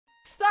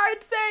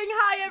Start saying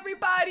hi,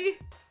 everybody.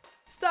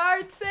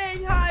 Start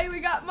saying hi. We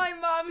got my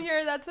mom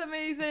here. That's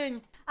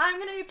amazing. I'm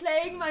going to be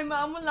playing. My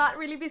mom will not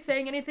really be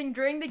saying anything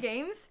during the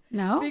games.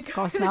 No, of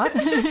course not.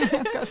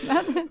 Of course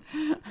not.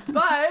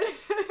 But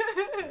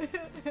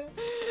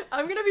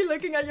I'm going to be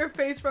looking at your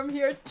face from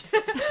here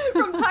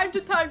from time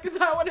to time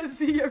because I want to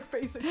see your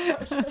face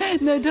expression.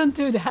 No, don't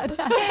do that.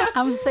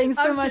 I'm saying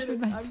so much kidding,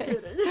 with my I'm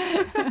face.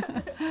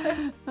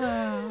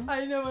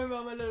 I know my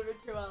mom a little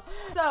bit too well.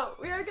 So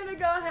we are going to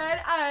go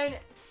ahead and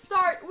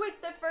start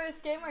with the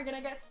first game. We're going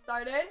to get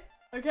started.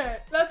 Okay,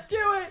 let's do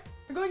it.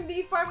 We're going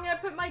D4. I'm going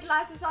to put my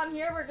glasses on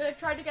here. We're going to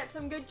try to get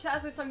some good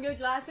chess with some good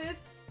glasses.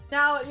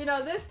 Now, you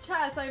know, this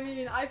chess, I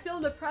mean, I feel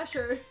the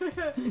pressure.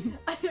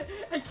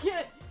 I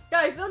can't.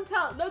 Guys, don't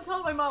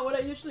tell my mom what I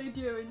usually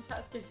do in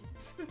chess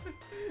games.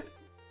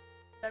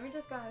 Let me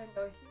just go ahead and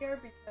go here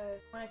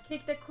because I want to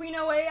kick the queen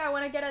away. I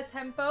want to get a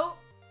tempo.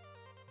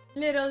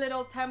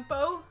 Little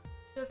tempo.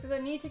 Just because I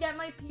need to get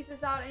my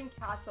pieces out in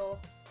castle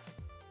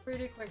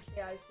pretty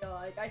quickly, I feel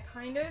like. I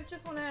kind of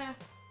just want to...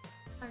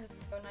 I'm just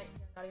gonna go knight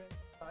here, not even think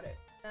about it.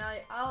 And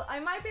I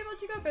might be able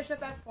to go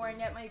bishop f4 and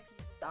get my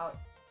pieces out.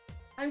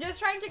 I'm just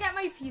trying to get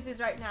my pieces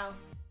right now.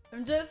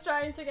 I'm just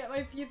trying to get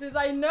my pieces.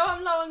 I know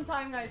I'm low on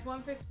time, guys.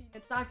 1:15.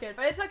 It's not good,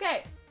 but it's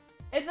okay.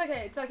 It's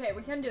okay. It's okay.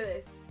 We can do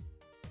this.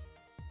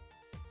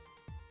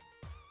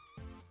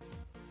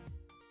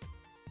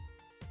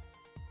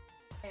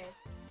 Okay.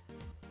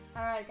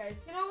 Alright, guys.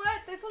 You know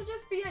what? This will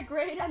just be a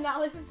great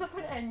analysis of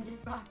an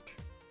endgame after.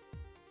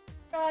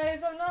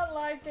 Guys, I'm not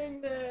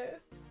liking this.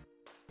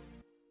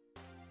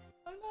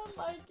 I'm not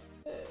liking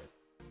this.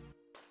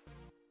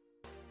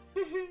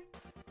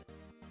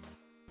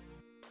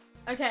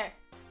 Okay.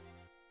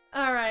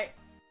 Alright.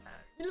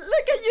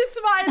 Look at you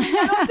smiling.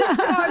 I don't think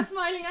you are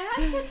smiling. I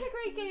had such a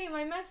great game.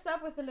 I messed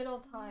up with a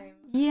little time.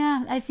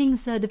 Yeah, I think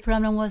so. The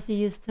problem was you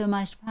used too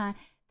much time.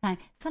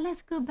 So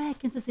let's go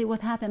back and to see what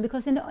happened.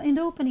 Because in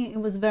the opening, it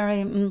was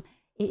very...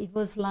 it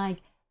was like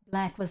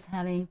black was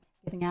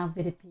getting out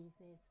with the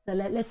pieces. So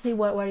let's see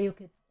where you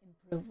could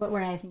improve.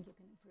 Where I think you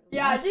can improve.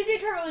 Yeah,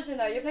 GG Revolution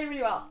though. You played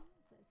really well.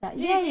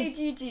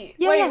 GG.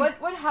 Yeah, Wait, yeah.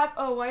 what happened?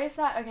 Oh, why is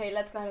that? Okay,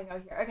 let's go ahead and go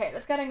here. Okay,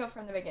 let's go ahead and go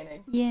from the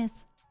beginning.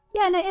 Yes.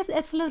 Yeah, no,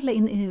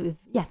 absolutely.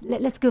 Yeah,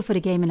 let's go for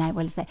the game, and I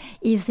will say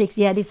e6.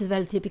 Yeah, this is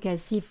very typical.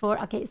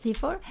 C4. Okay,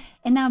 C4,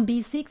 and now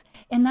B6,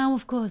 and now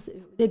of course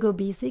they go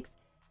B6.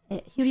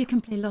 Here you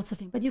can play lots of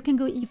things, but you can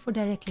go E4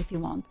 directly if you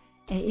want.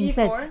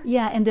 Instead, E4.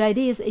 Yeah, and the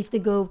idea is if they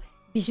go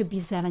Bishop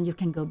B7, you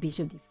can go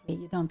Bishop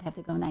D3. You don't have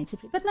to go Knight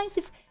C3. But Knight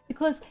C3,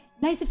 because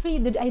Knight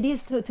C3, the idea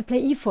is to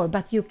play E4,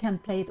 but you can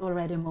play it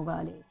already move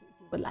early if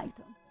you would like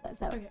to.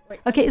 So. Okay, wait.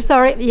 Okay,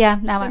 sorry. Yeah,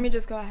 now Let me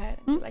just go ahead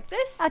and do like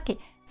this. Okay,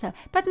 so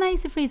but Knight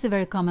C3 is a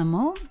very common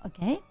move.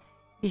 Okay,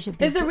 Bishop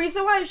B6. Is the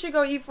reason why I should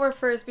go E4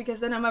 first because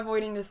then I'm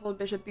avoiding this whole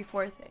Bishop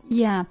B4 thing.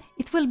 Yeah,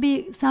 it will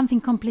be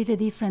something completely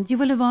different. You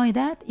will avoid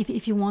that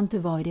if you want to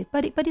avoid it,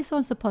 but it's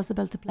also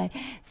possible to play.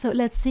 So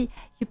let's see.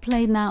 You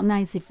play now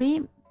Knight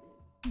C3.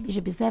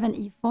 Bishop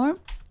B7, E4,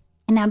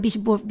 and now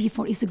Bishop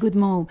B4 is a good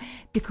move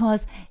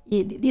because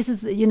this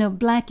is, you know,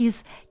 black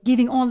is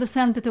giving all the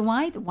center to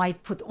white.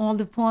 White put all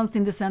the pawns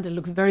in the center,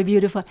 looks very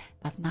beautiful,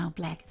 but now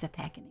black is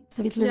attacking it.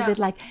 So it's a little bit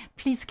like,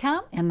 please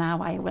come, and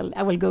now I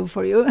will go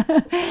for you.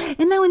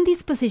 And now in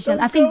this position,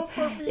 I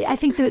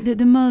think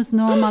the most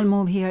normal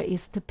move here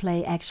is to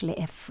play actually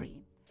F3.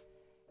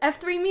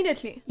 F3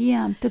 immediately.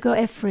 Yeah, to go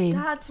F3.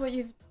 That's what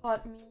you've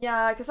taught me.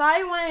 Yeah, because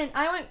I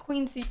went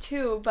Queen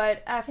C2,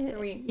 but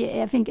F3.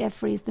 Yeah, I think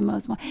F3 is the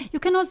most one. You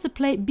can also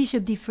play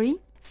Bishop D3.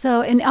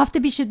 So, and after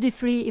Bishop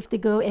D3, if they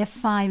go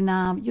F5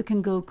 now, you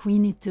can go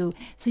Queen E2.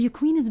 So your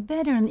Queen is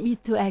better on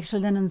E2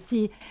 actually than on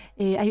C.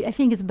 I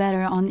think it's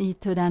better on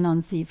E2 than on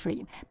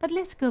C3. But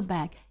let's go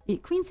back.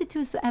 Queen C2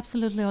 is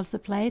absolutely also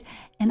played.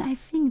 And I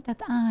think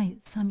that I,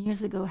 some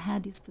years ago,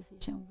 had this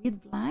position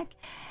with black.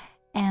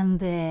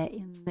 And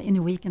in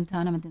a weekend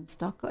tournament in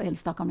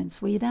Stockholm in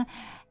Sweden,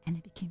 and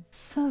it became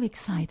so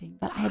exciting.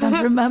 But I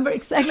don't remember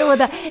exactly what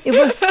that. It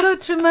was so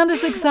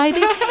tremendous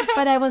exciting.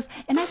 But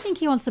and I think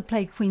he also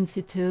played Queen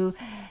C2,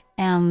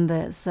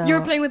 and so you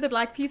were playing with the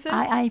black pieces.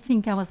 I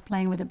think I was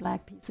playing with the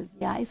black pieces.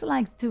 Yeah, it's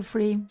like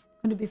 3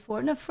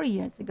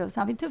 years ago,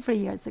 something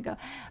 2-3 years ago.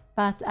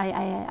 But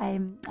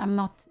I'm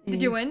not.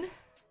 Did you win?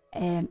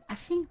 I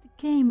think the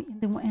game in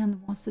the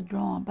end was a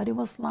draw, but it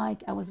was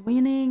like I was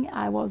winning,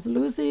 I was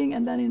losing,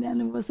 and then in the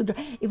end it was a draw.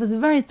 It was a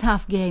very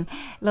tough game,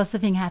 lots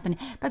of things happening.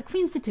 But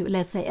Queen C2,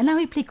 let's say, and now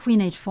we play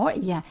Queen H4,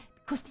 yeah,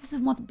 because this is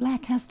what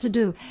black has to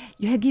do.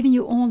 You have given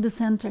you all the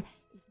center.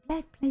 If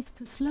black plays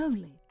too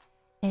slowly,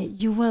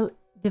 you will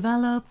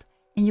develop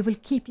and you will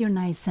keep your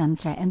nice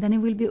center, and then it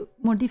will be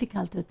more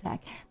difficult to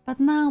attack. But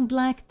now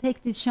black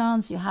take this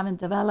chance, you haven't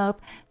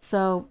developed,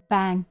 so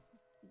bang,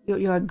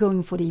 you're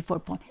going for the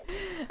E4 pawn.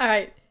 All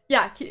right.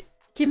 Yeah.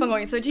 Keep on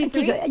going. So G3.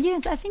 Okay,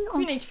 yes, I think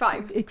Queen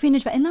H5. Queen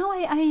H5. And now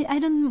I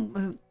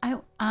don't.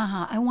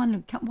 I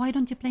wonder. Why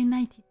don't you play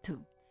Knight E2?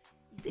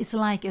 It's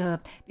like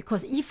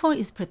because E4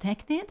 is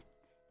protected.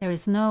 There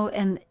is no,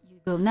 and you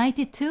go Knight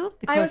E2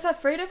 because I was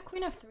afraid of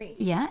Queen F3.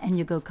 Yeah, and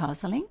you go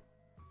castling.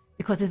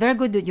 because it's very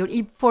good that your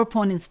e4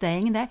 pawn is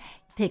staying in there.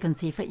 Take on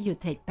c3, you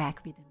take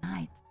back with the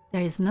knight.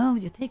 There is no,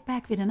 you take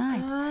back with a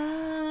knight.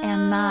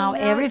 And now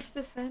it's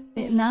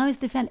defending. now is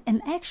defend.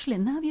 And actually,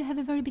 now you have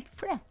a very big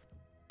threat.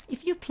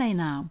 If you play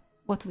now,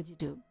 what would you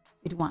do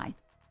with white?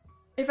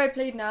 If I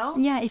played now?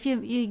 Yeah, if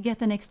you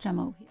get an extra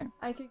move here.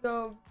 I could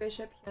go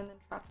bishop here and then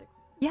trap the queen.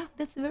 Yeah,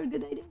 that's a very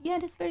good idea. Yeah,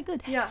 that's very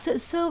good. Yeah.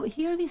 So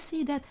here we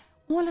see that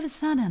all of a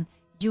sudden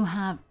you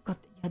have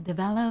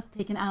developed,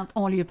 taken out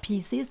all your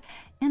pieces,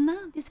 and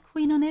now this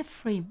queen on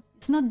f3,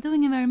 it's not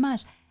doing very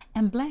much,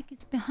 and black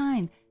is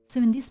behind. So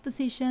in this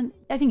position,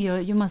 I think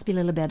you must be a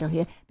little better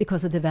here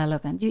because of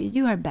development.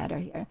 You are better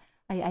here.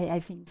 I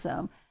think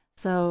so.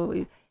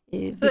 So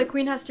the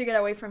queen has to get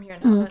away from here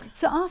now.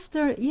 So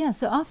after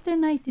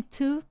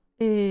 92,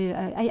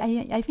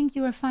 I think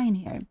you are fine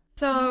here.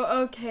 So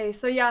okay,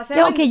 so yeah.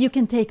 So okay, you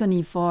can take on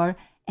e4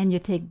 and you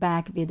take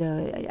back with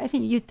I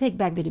think you take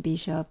back with the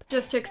bishop.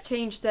 Just to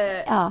exchange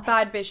the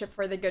bad bishop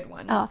for the good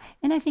one.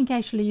 And I think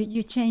actually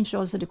you change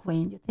also the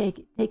queen. You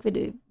take with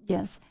the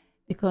yes,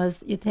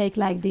 because you take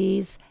like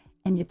this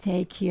and you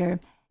take here,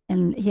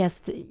 and he has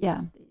to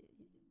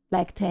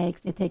black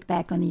takes. You take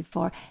back on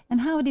e4,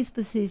 and how this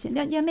position?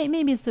 Yeah,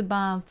 maybe it's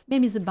about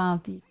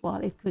equal.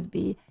 It could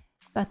be,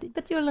 but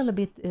you're a little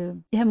bit.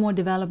 You have more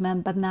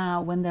development, but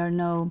now when there are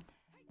no.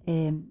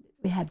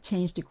 We have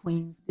changed the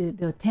queens.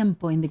 The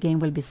tempo in the game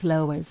will be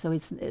slower, so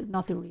it's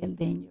not a real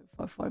danger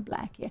for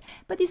black here.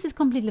 But this is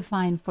completely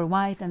fine for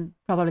white and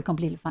probably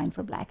completely fine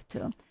for black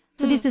too.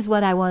 So this is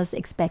what I was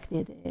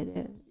expected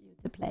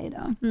to play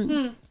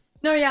though.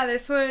 No, yeah,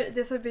 this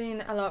would be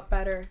a lot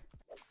better.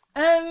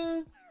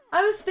 I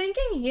was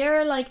thinking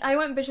here, like I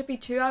went bishop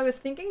e2. I was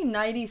thinking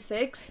knight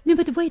e6. No,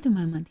 but wait a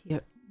moment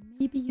here.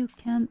 Maybe you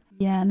can.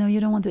 Yeah, no,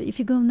 you don't want to. If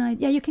you go knight,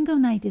 yeah, you can go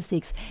knight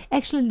e6.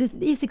 Actually, this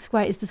e6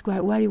 square is the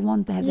square where you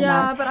want to have the knight.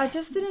 Yeah, but I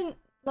just didn't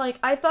like.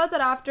 I thought that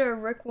after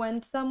rook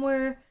went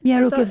somewhere. Yeah,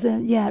 rook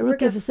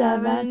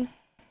f7.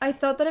 I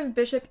thought that if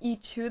bishop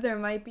e2, there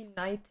might be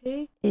knight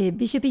take.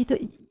 Bishop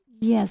e2.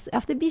 Yes,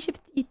 after bishop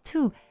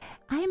e2,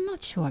 I am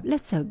not sure.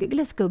 Let's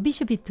go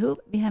bishop e2.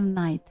 We have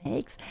knight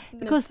takes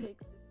because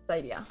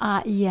idea.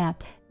 Yeah.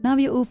 Now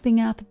we're opening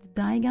up the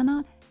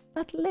diagonal,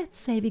 but let's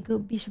say we go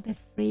bishop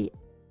f3.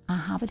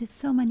 But there's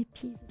so many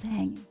pieces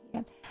hanging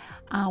here.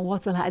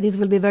 What will happen? This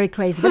will be very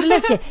crazy. But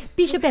let's say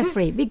bishop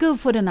f3. We go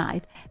for the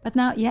knight. But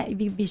now, yeah,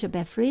 bishop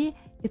f3.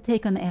 You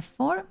take on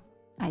f4,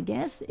 I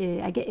guess.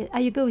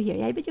 You go here.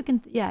 Yeah, but you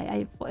can.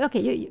 Yeah, okay.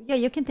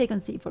 You can take on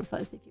c4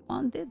 first if you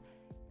want it.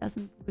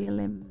 Doesn't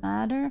really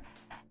matter.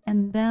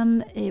 And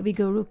then we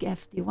go rook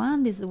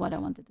fd1. This is what I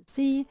wanted to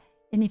see.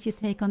 And if you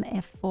take on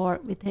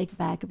f4, we take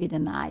back with the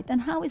knight.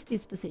 And how is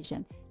this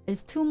position?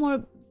 There's two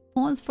more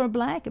pawns for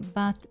black,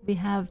 but we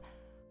have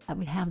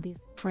this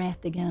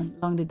threat again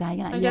along the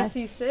diagonal. I guess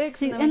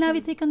c6. And now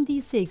we take on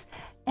d6.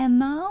 And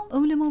now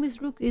only move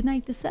is rook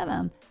knight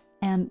d7.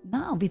 And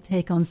now we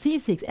take on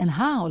c6. And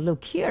how?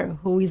 Look here.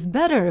 Who is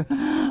better?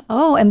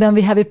 Oh, and then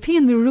we have a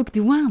pin with rook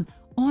d1.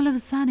 All of a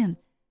sudden,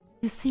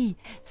 you see.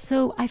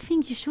 So I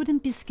think you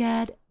shouldn't be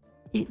scared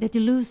that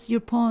you lose your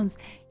pawns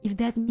if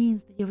that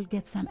means that you will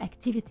get some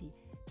activity.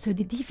 So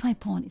the d5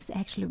 pawn is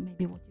actually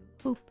maybe what you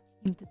hope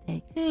him to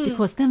take,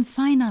 because then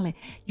finally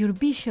your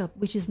bishop,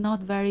 which is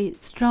not very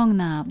strong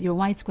now, your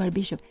white square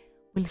bishop,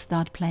 will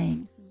start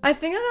playing. I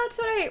think that's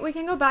what we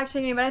can go back to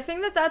the game, but I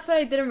think that's what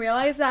I didn't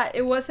realize, that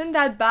it wasn't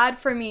that bad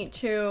for me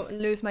to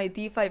lose my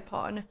d5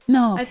 pawn.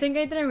 No, I think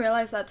I didn't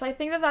realize that. So I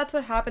think that's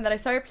what happened, that I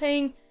started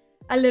playing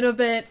a little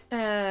bit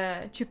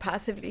too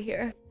passively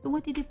here. So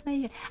what did you play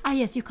here?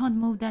 Yes, you can't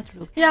move that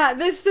rook. Yeah,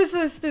 this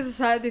is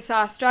a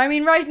disaster. I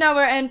mean, right now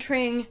we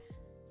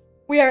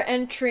are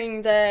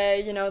entering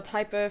the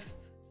type of.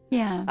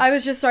 Yeah. I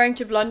was just starting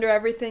to blunder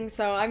everything.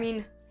 So I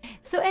mean.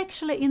 So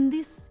actually, in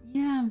this,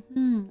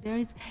 there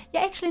is.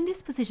 Yeah, actually, in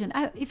this position,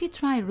 if you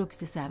try rook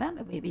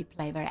c7, we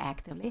play very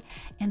actively,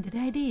 and the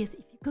idea is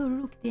if you go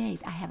rook d8,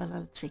 I have a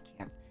little trick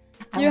here.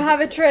 You have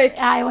a trick.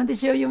 I want to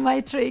show you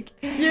my trick.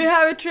 You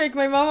have a trick.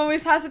 My mom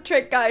always has a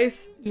trick,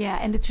 guys. Yeah,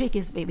 and the trick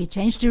is we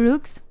change the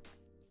rooks.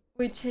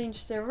 We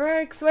change the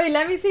rooks. Wait,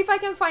 let me see if I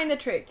can find the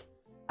trick.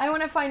 I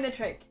want to find the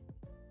trick.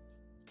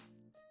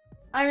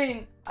 I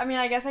mean,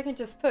 I guess I can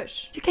just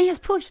push. You can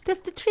just push. That's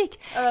the trick.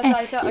 Oh, that's what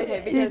I thought.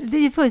 Okay, because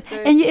you push.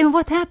 And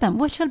what happened?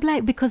 What shall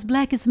black? Because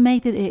black is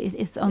mated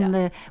is on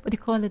the what do you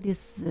call it?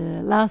 This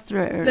last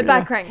the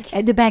back rank.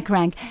 The back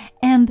rank.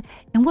 And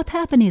what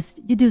happened is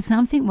you do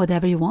something,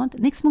 whatever you want.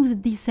 Next move is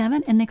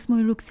d7, and next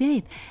move rook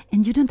c8,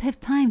 and you don't have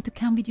time to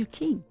come with your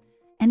king.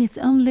 And it's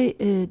only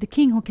the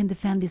king who can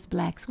defend this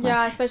black square.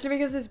 Yeah, especially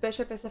because this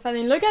bishop is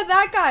defending. Look at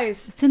that, guys.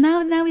 So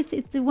now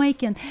it's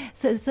awakened.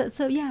 So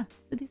yeah.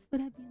 So this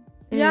would have been.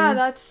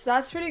 Yeah,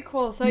 that's really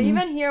cool. So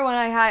even here when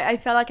I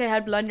felt like I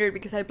had blundered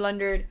because I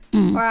blundered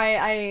or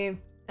I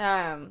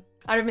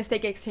out of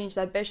mistake exchanged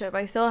that bishop,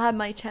 I still had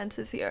my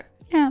chances here.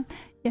 Yeah,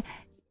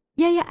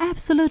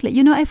 absolutely.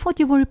 I thought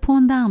you were a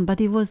pawn down,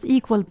 but it was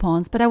equal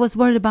pawns. But I was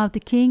worried about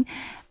the king,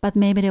 but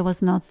maybe it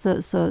was not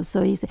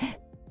so easy.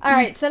 All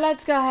right, so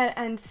let's go ahead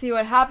and see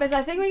what happens.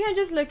 I think we can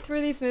just look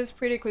through these moves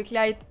pretty quickly.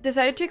 I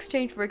decided to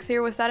exchange rooks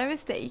here. Was that a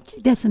mistake?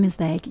 That's a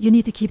mistake. You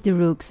need to keep the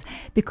rooks,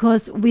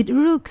 because with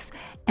rooks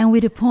and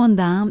with a pawn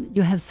down,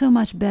 you have so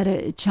much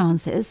better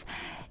chances.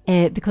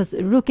 Because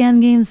rook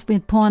endgames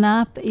with pawn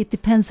up, it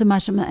depends so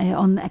much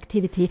on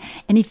activity.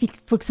 And if you,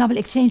 for example,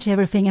 exchange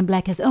everything and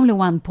black has only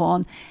one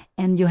pawn,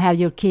 and you have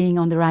your king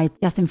on the right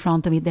just in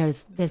front of it,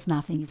 there's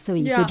nothing. It's so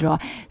easy to draw.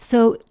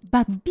 So,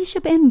 but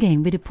bishop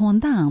endgame with a pawn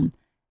down,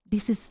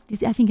 this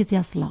I think is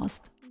just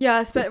lost.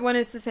 Yes, but when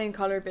it's the same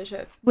color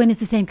bishop. When it's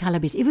the same color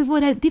bishop. If it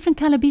would have different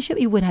color bishop,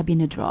 it would have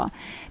been a draw.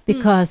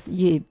 Because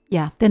then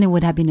it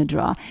would have been a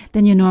draw.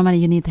 Then you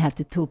need to have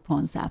the 2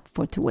 pawns up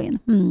to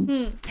win.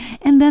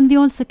 And then we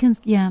also can,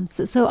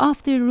 so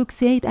after rook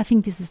c8, I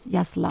think this is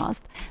just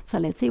lost. So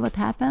let's see what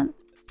happened.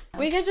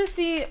 We can just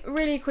see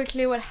really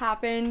quickly what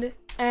happened.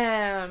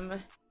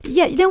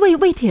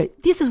 Wait here.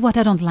 This is what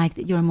I don't like,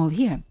 your move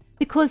here.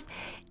 Because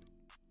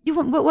you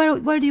want,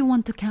 where do you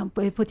want to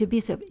put your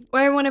bishop?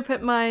 Where I want to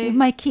put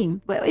my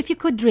king. Well, if you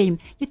could dream,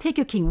 you take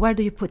your king. Where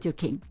do you put your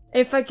king?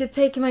 If I could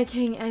take my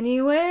king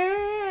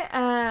anywhere,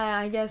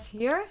 I guess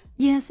here.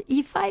 Yes,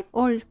 e5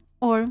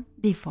 or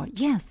d4.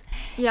 Yes.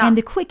 Yeah. And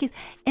the quickest,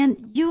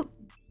 and you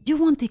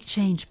want to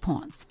exchange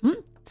pawns.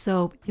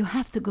 So you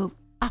have to go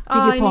up with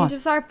your pawn. I need to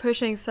start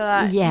pushing so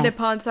that the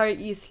pawns are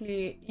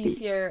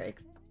easier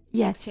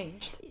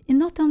exchanged. And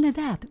not only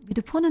that, with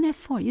the pawn on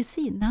f4, you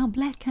see, now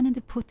black cannot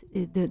put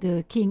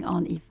the king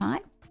on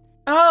e5.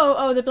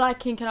 Oh, the black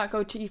king cannot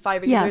go to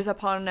e5 because there's a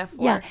pawn on f4.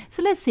 Yeah,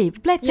 so let's see.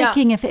 Black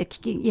king,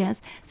 king,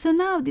 yes. So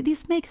now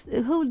this makes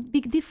a whole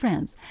big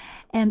difference.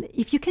 And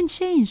if you can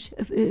change,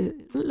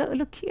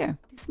 look here,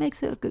 this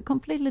makes a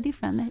completely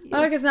different.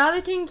 Oh, because now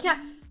the king can't.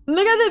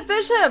 Look at the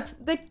bishop.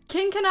 The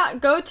king cannot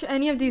go to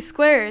any of these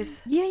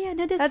squares. Yeah,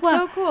 that's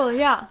so cool,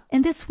 yeah.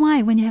 And that's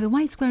why when you have a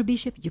white square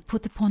bishop, you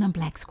put the pawn on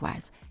black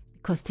squares.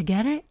 Because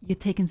together, you're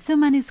taking so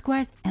many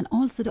squares, and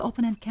also the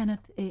opponent cannot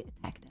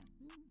attack them.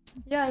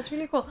 Yeah, it's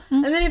really cool.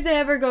 And then if they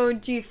ever go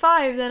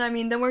g5,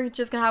 then we're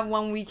just going to have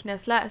one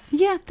weakness less.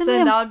 Yeah.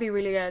 Then that would be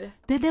really good.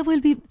 That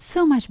will be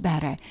so much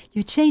better.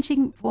 You're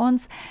changing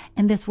pawns,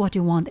 and that's what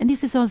you want. And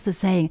this is also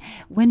saying,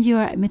 when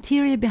you're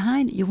material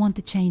behind, you want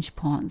to change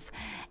pawns.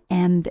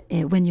 And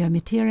when you're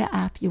material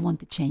up, you want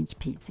to change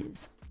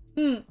pieces.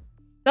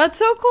 That's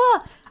so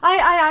cool.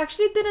 I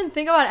actually didn't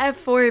think about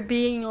f4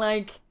 being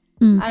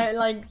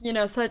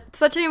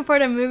such an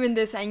important move in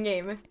this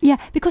endgame. Yeah,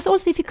 because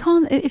also if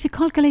you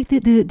calculate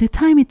the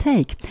time it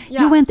take,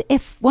 you went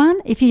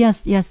f1. If you I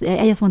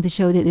just want to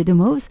show the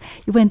moves.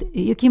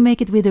 You can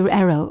make it with the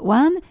arrow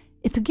 1.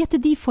 To get to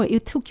d4,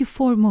 it took you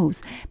 4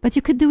 moves, but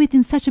you could do it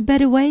in such a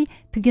better way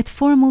to get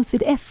 4 moves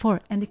with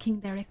f4 and the king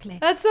directly.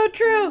 That's so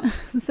true.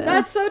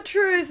 That's so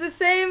true. It's the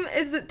same.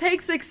 It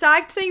takes the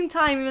exact same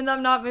time, even though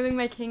I'm not moving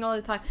my king all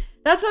the time.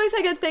 That's always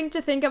a good thing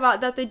to think about,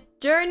 that the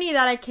journey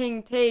that a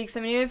king takes,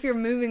 even if you're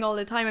moving all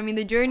the time,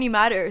 the journey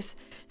matters.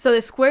 So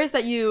the squares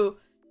that you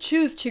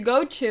choose to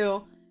go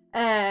to,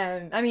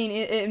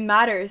 it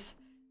matters.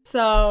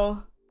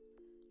 So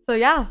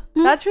yeah,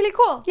 that's really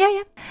cool.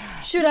 Yeah.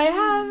 Should I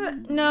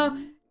have... No.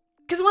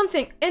 Because one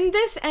thing, in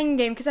this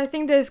endgame, because I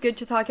think this is good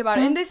to talk about,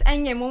 in this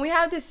endgame, when we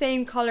have the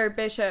same color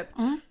bishop,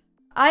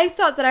 I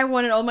thought that I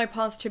wanted all my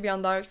pawns to be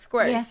on dark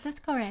squares. Yes, that's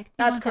correct.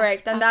 That's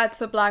correct, and that's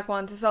what black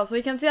wants as well. So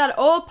we can see that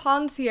all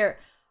pawns here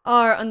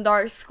are on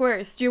dark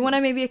squares. Do you want to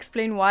maybe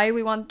explain why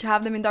we want to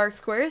have them in dark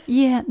squares?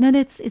 Yeah, no,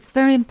 it's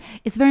very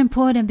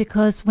important,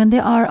 because when they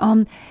are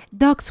on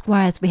dark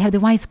squares, we have the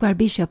white square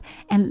bishop,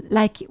 and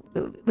like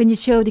when you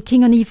show the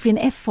king on e3 and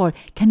f4,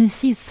 can you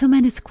see so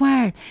many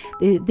squares?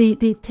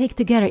 They take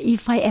together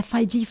e5,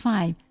 f5,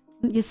 g5.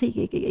 You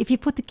see, if you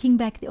put the king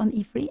back on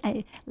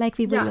e3, like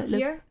we will look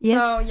here. Yes,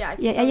 so,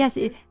 yes,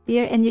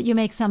 here, and you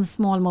make some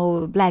small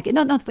move black.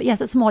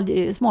 A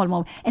small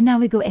move, and now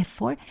we go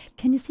f4.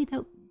 Can you see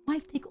that?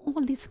 White take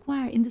all this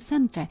square in the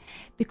center,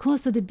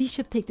 because of the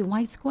bishop take the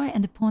white square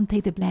and the pawn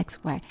take the black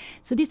square.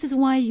 So this is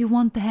why you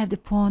want to have the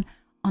pawn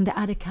on the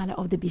other color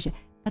of the bishop.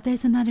 But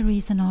there's another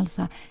reason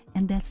also,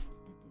 and that's the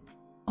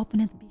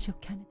opponent's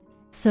bishop cannot.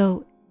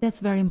 So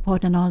that's very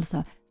important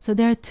also. So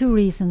there are 2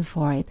 reasons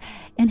for it.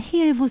 And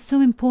here it was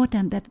so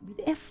important that with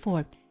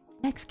f4,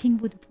 black's king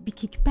would be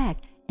kicked back,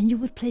 and you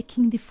would play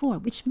king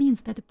d4, which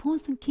means that the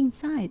pawns on queen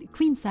side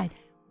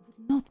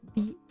would not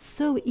be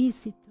so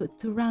easy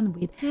to run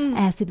with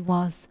as it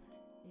was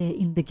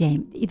in the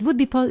game. It would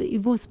be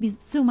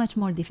so much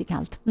more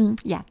difficult.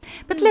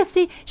 But let's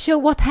show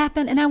what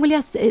happened, and I will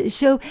just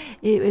show.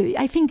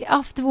 I think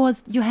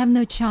afterwards you have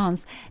no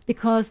chance,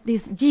 because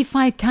this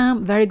g5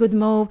 come, very good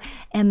move,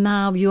 and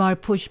now you are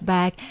pushed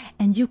back,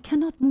 and you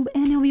cannot move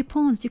any of your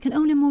pawns. You can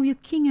only move your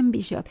king and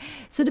bishop.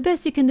 So the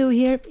best you can do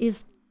here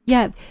is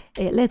yeah,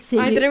 let's see.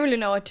 I didn't really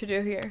know what to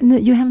do here. No,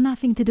 you have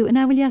nothing to do, and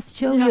I will just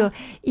show Yeah. you.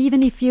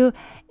 Even if you,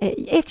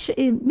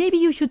 actually, maybe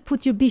you should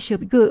put your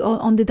bishop go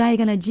on the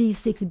diagonal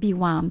G6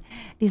 B1.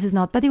 This is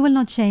not, but it will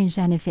not change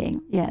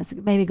anything. Yes,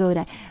 maybe go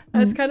there.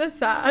 It's kind of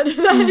sad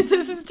that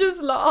this is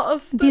just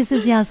lost. This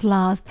is just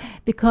lost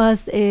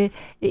because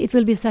it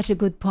will be such a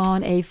good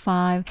pawn,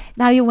 A5.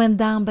 Now you went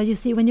down, but you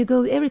see when you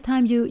go, every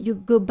time you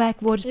go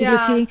backwards with your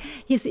Yeah. king,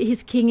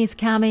 his king is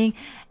coming,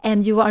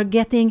 and you are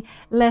getting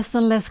less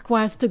and less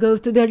squares to go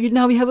to there.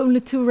 Now you have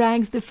only 2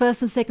 ranks, the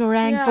first and second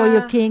rank for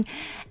your Yeah. king,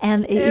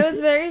 and It was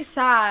very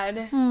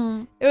sad.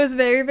 It was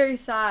very, very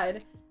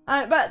sad.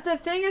 But the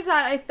thing is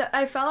that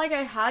I felt like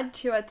I had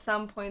to at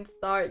some point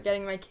start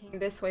getting my king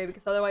this way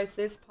because otherwise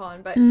this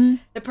pawn. But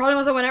the problem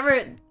was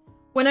that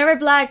whenever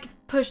black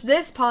pushed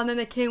this pawn, then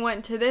the king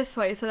went to this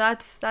way. So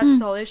that's the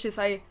whole issue.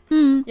 So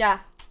yeah,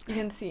 you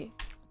can see.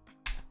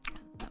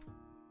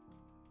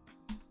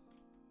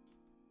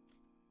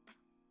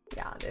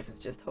 Yeah, this was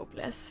just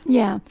hopeless.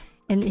 Yeah,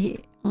 and he.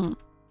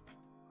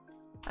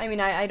 I mean,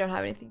 I don't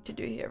have anything to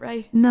do here,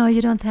 right? No,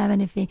 you don't have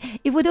anything.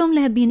 It would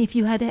only have been if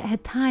you had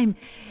had time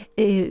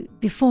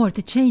before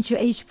to change your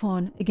H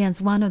pawn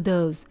against one of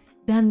those.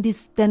 Then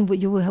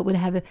you would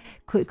have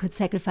could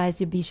sacrifice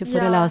your bishop for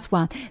the last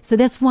one. So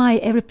that's why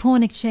every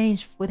pawn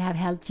exchange would have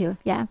helped you.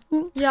 Yeah.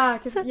 Yeah,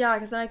 because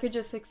then I could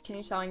just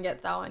exchange that one and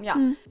get that one.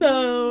 Yeah.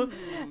 So,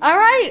 all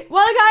right.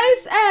 Well,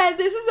 guys,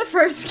 this is the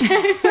first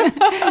game.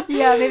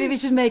 Yeah, maybe we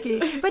should make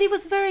it. But it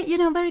was very,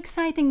 very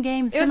exciting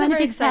game. So It was many a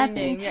very things exciting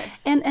happening. game,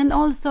 yes. And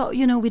also,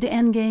 with the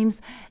end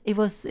games, it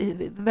was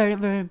very,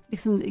 very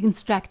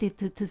instructive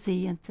to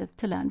see and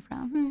to learn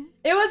from.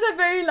 It was a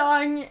very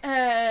long,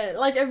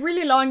 like a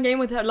really long game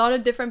with a lot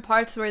of different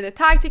parts. Were the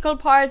tactical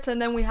parts,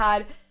 and then we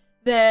had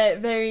the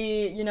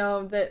very,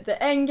 the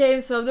end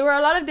game. So there were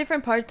a lot of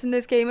different parts in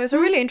this game. It was a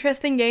really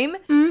interesting game.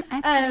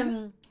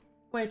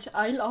 Which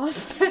I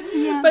lost.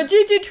 Yeah. But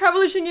GG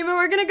Troubleshooting Game, and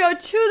we're gonna go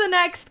to the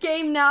next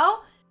game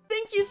now.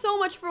 Thank you so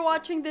much for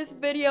watching this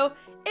video.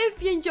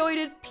 If you enjoyed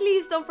it,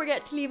 please don't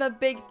forget to leave a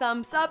big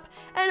thumbs up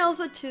and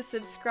also to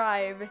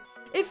subscribe.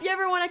 If you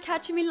ever want to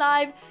catch me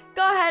live,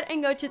 go ahead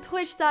and go to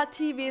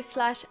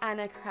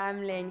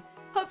twitch.tv/AnnaCramling.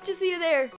 Hope to see you there.